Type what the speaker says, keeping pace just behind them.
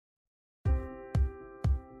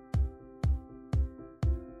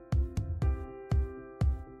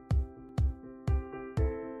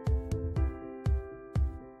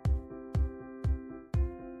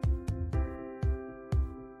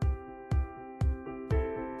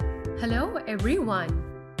Hello everyone.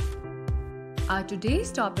 Our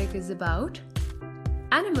today's topic is about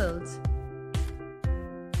animals.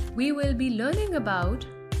 We will be learning about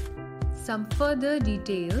some further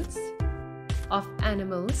details of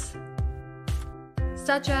animals,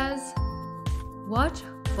 such as what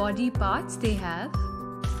body parts they have,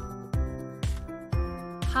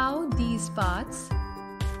 how these parts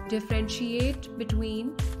differentiate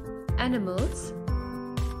between animals,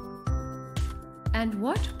 and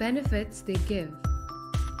what benefits they give.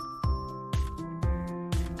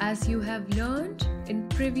 As you have learned in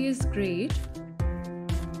previous grade,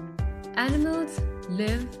 animals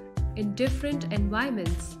live in different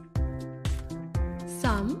environments.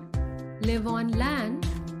 Some live on land,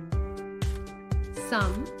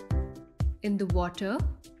 some in the water,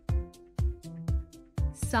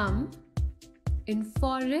 some in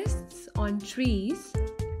forests on trees,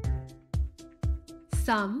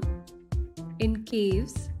 some in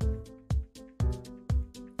caves,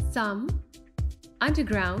 some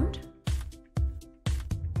underground,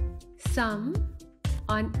 some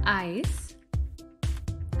on ice,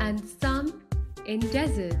 and some in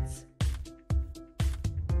deserts.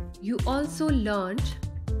 You also learned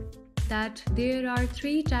that there are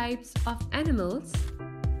 3 types of animals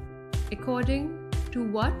according to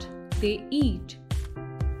what they eat.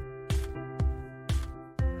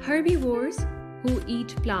 Herbivores who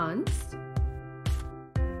eat plants,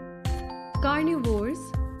 carnivores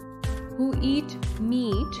who eat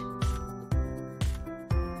meat,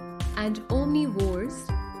 and omnivores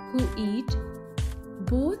who eat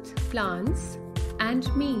both plants and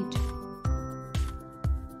meat.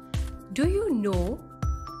 Do you know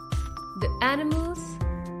the animals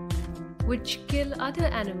which kill other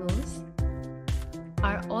animals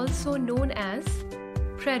are also known as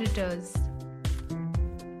predators,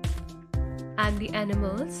 and the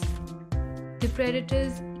animals the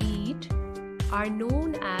predators eat are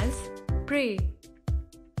known as prey.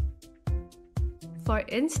 For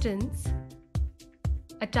instance,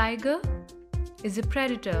 a tiger is a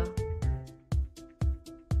predator,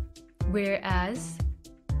 whereas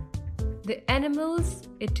the animals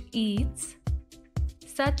it eats,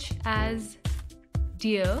 such as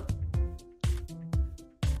deer,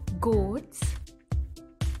 goats,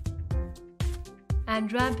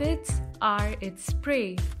 and rabbits, are its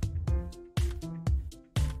prey.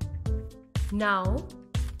 Now,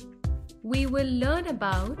 we will learn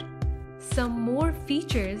about some more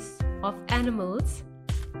features of animals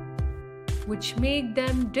which make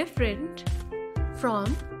them different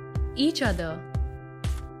from each other.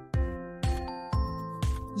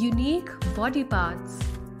 Unique body parts.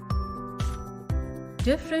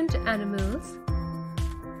 Different animals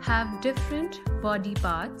have different body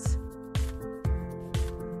parts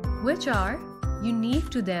which are unique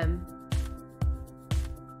to them.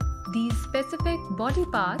 These specific body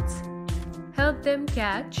parts help them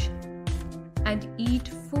catch and eat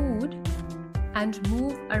food and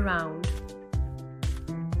move around.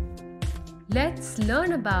 Let's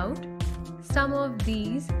learn about some of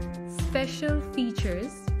these special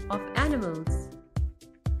features of animals.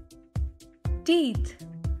 Teeth.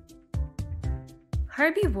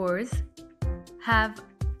 Herbivores have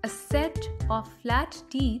a set of flat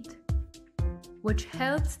teeth which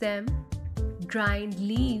helps them grind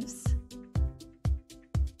leaves,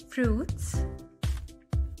 fruits,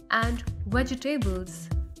 and vegetables.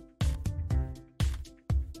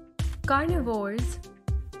 Carnivores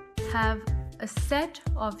have a set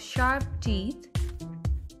of sharp teeth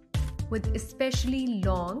with especially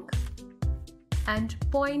long and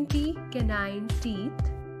pointy canine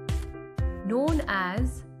teeth known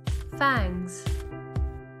as fangs.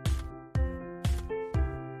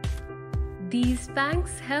 These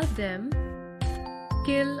fangs help them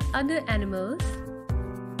kill other animals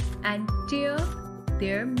and tear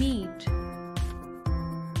their meat.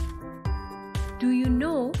 Do you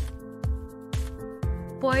know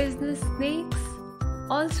poisonous snakes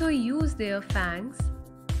also use their fangs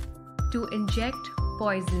to inject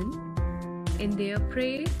poison in their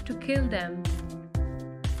prey to kill them?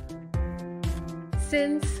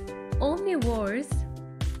 Since omnivores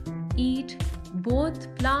eat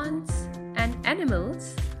both plants and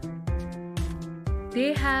animals,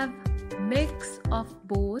 they have mix of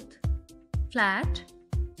both flat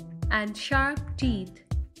and sharp teeth.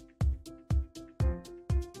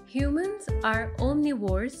 Humans are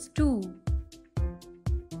omnivores too.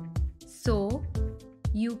 So,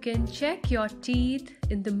 you can check your teeth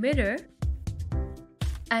in the mirror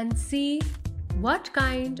and see what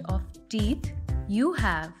kind of teeth you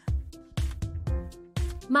have.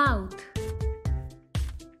 Mouth.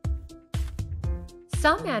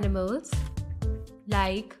 Some animals,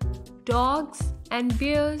 like Dogs and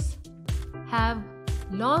bears have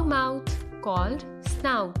long mouth called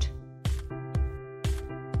snout.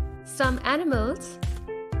 Some animals,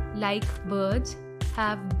 like birds,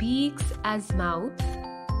 have beaks as mouth,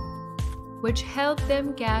 which help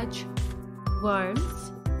them catch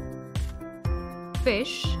worms,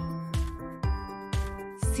 fish,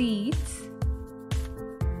 seeds,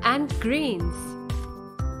 and grains.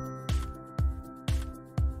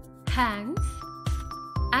 Hands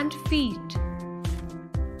and feet.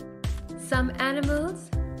 Some animals,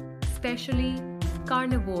 especially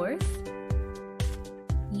carnivores,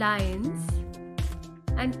 lions,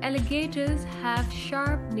 and alligators have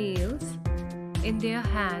sharp nails in their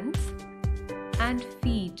hands and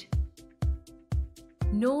feet,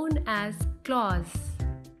 known as claws,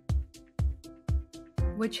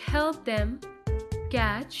 which help them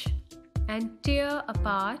catch and tear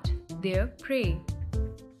apart their prey.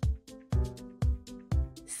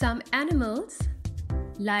 Some animals,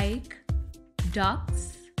 like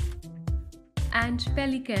ducks and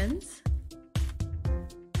pelicans,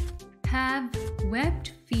 have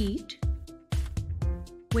webbed feet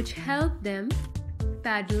which help them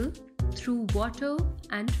paddle through water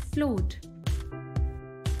and float.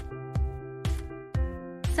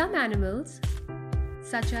 Some animals,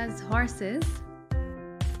 such as horses,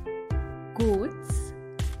 goats,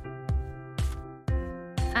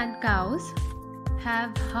 and cows,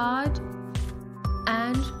 have hard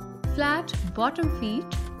and flat bottom feet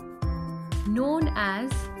known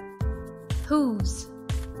as hooves,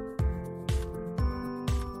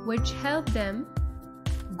 which help them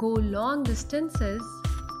go long distances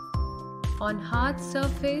on hard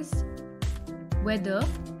surface, whether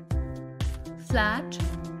flat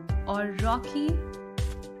or rocky,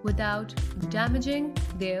 without damaging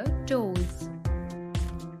their toes.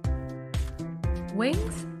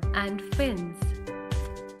 Wings and fins.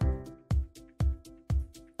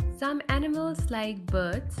 Some animals like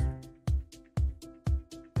birds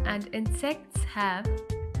and insects have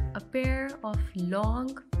a pair of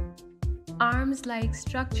long, arms-like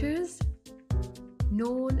structures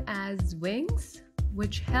known as wings,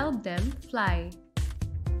 which help them fly.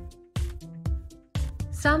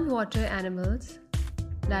 Some water animals,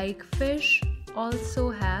 like fish,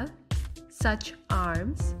 also have such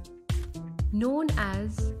arms, known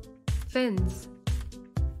as fins,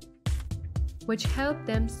 which help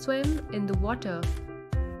them swim in the water.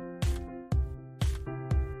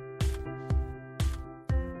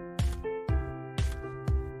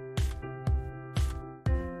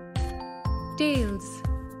 Tails.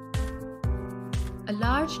 A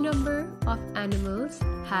large number of animals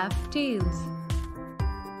have tails.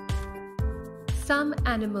 Some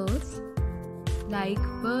animals, like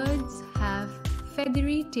birds, have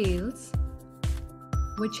feathery tails,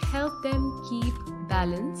 which help them keep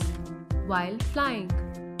balance while flying.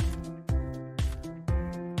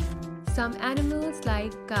 Some animals,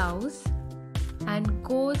 like cows and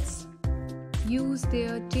goats, use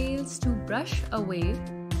their tails to brush away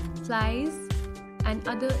flies and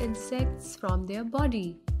other insects from their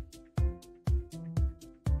body.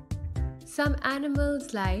 Some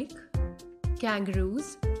animals, like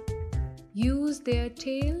kangaroos, use their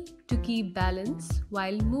tail to keep balance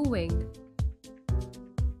while moving.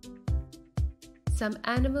 Some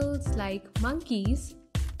animals, like monkeys,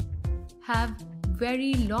 have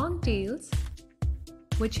very long tails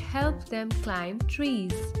which help them climb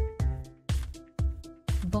trees.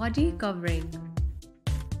 Body covering.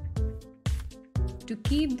 To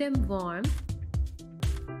keep them warm,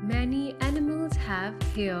 many animals have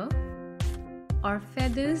hair or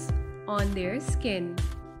feathers on their skin.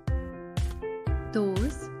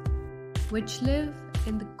 Those which live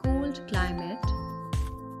in the cold climate,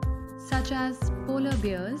 such as polar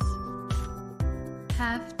bears,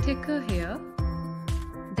 have thicker hair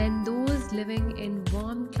than those living in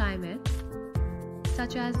warm climate,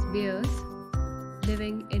 such as bears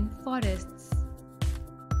living in forests.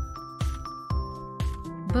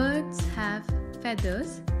 Birds have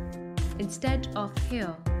feathers instead of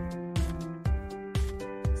hair.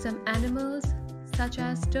 Some animals, such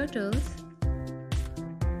as turtles,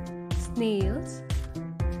 snails,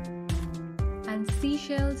 and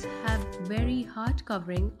seashells, have very hard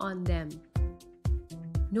covering on them,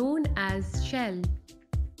 known as shell,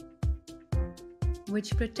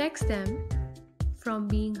 which protects them from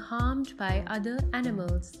being harmed by other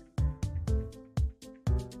animals.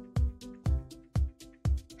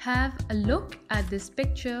 Have a look at this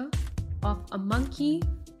picture of a monkey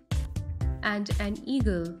and an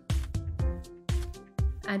eagle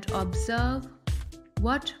and observe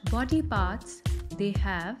what body parts they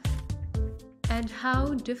have and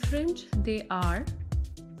how different they are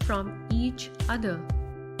from each other.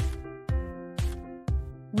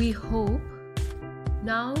 We hope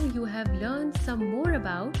now you have learned some more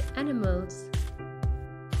about animals.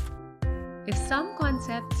 If some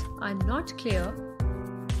concepts are not clear,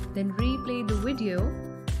 then replay the video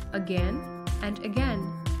again and again.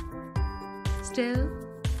 Still,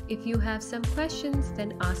 if you have some questions,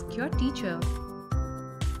 then ask your teacher.